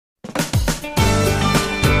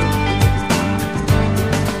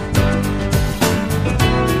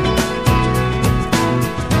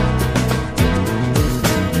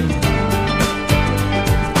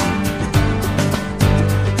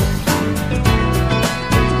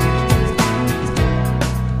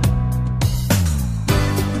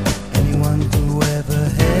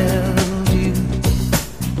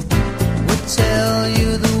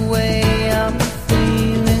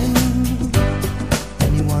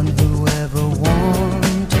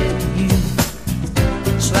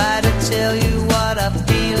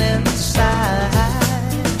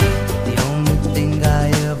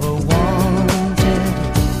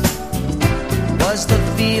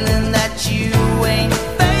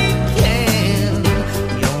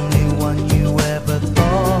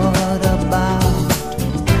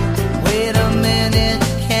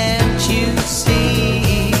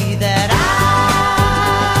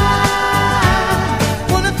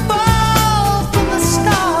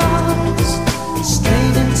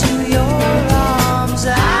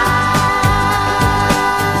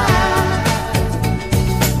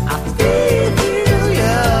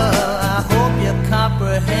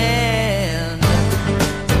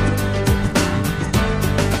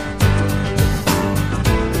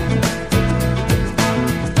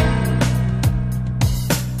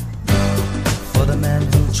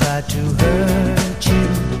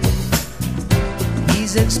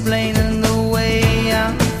Explaining the way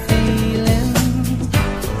I'm feeling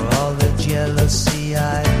for all the jealousy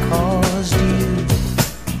I caused you.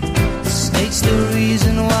 States the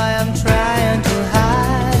reason why I'm trying to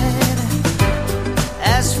hide.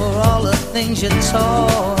 As for all the things you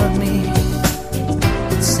taught me,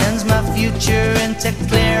 it sends my future into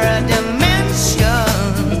clearer dimensions.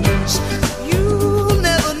 You'll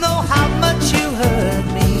never know how much you hurt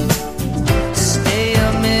me. Stay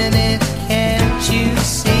a minute, can't you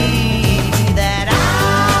see that I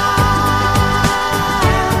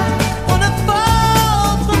wanna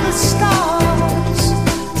fall from the stars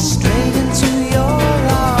straight into your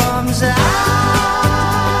arms? I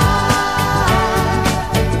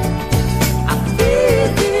feel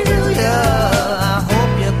you, I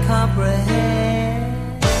hope you comprehend.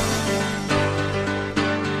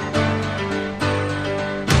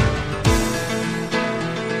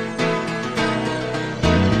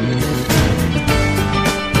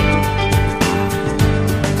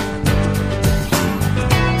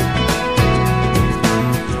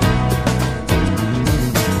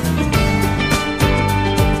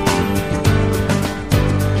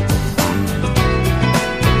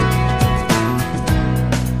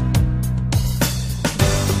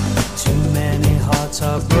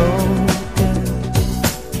 Are broken.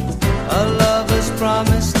 A lover's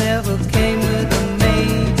promise never came with a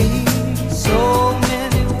maybe. So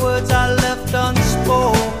many words I left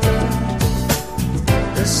unspoken.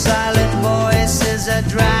 The silence